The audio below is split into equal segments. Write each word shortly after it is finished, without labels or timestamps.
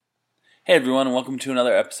Hey everyone, and welcome to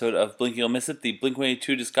another episode of Blink You'll Miss It, the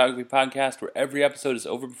Blink-182 discography podcast where every episode is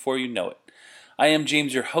over before you know it. I am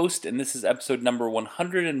James, your host, and this is episode number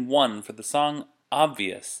 101 for the song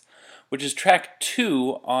Obvious, which is track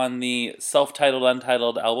 2 on the self-titled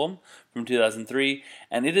Untitled album from 2003,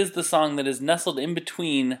 and it is the song that is nestled in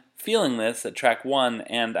between Feeling This at track 1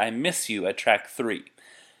 and I Miss You at track 3.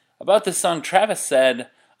 About this song, Travis said,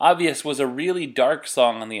 Obvious was a really dark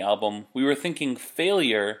song on the album. We were thinking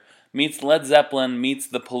Failure meets Led Zeppelin meets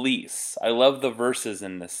The Police. I love the verses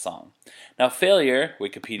in this song. Now, Failure,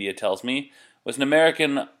 Wikipedia tells me, was an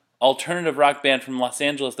American alternative rock band from Los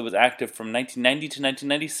Angeles that was active from 1990 to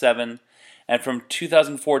 1997 and from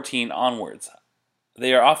 2014 onwards.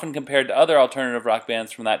 They are often compared to other alternative rock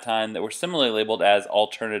bands from that time that were similarly labeled as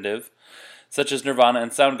alternative, such as Nirvana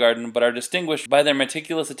and Soundgarden, but are distinguished by their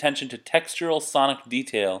meticulous attention to textural sonic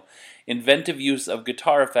detail, inventive use of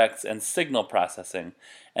guitar effects and signal processing,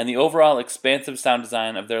 and the overall expansive sound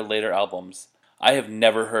design of their later albums. I have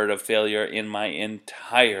never heard of Failure in my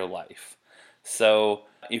entire life. So,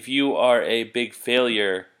 if you are a big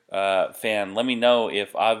Failure fan, let me know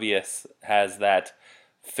if Obvious has that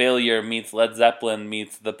Failure meets Led Zeppelin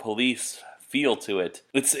meets The Police feel to it.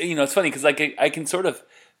 It's funny because I can sort of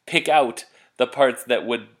pick out the parts that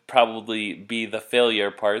would probably be the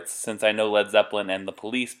Failure parts, since I know Led Zeppelin and The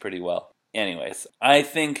Police pretty well. Anyways, I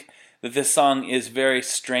think that this song is very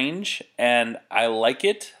strange, and I like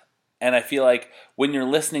it, and I feel like when you're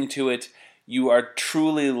listening to it, you are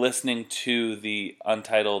truly listening to the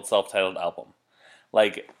Untitled, self-titled album.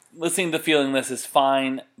 Like, listening to Feeling This is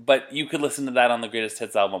fine, but you could listen to that on the Greatest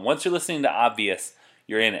Hits album. Once you're listening to Obvious,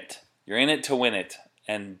 you're in it. You're in it to win it,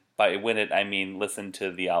 and by win it, I mean listen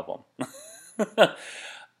to the album.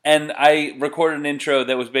 And I recorded an intro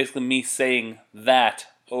that was basically me saying that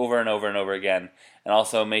over and over and over again, and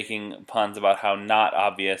also making puns about how not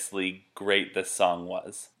obviously great this song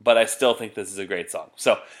was. But I still think this is a great song.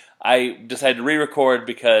 So I decided to re-record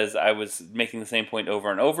because I was making the same point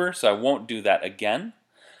over and over, so I won't do that again.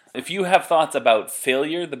 If you have thoughts about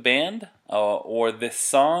Failure, the band, or this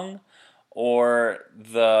song, or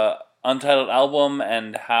the Untitled album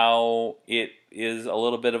and how it is a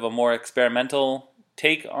little bit of a more experimental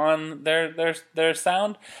take on their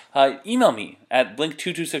sound, email me at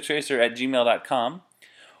blink226racer@gmail.com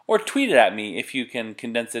or tweet it at me if you can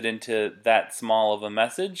condense it into that small of a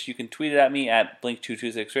message. You can tweet it at me at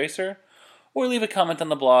blink226racer or leave a comment on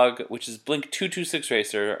the blog, which is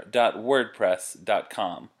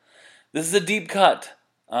blink226racer.wordpress.com. This is a deep cut.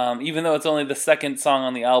 Even though it's only the second song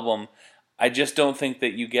on the album, I just don't think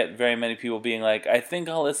that you get very many people being like, I think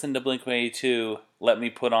I'll listen to Blink-182, let me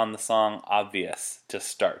put on the song Obvious to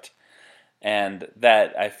start. And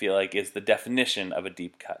that, I feel like, is the definition of a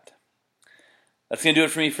deep cut. That's going to do it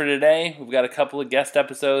for me for today. We've got a couple of guest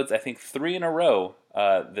episodes, I think 3 in a row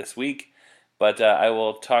this week. But I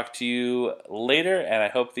will talk to you later, and I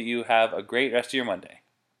hope that you have a great rest of your Monday.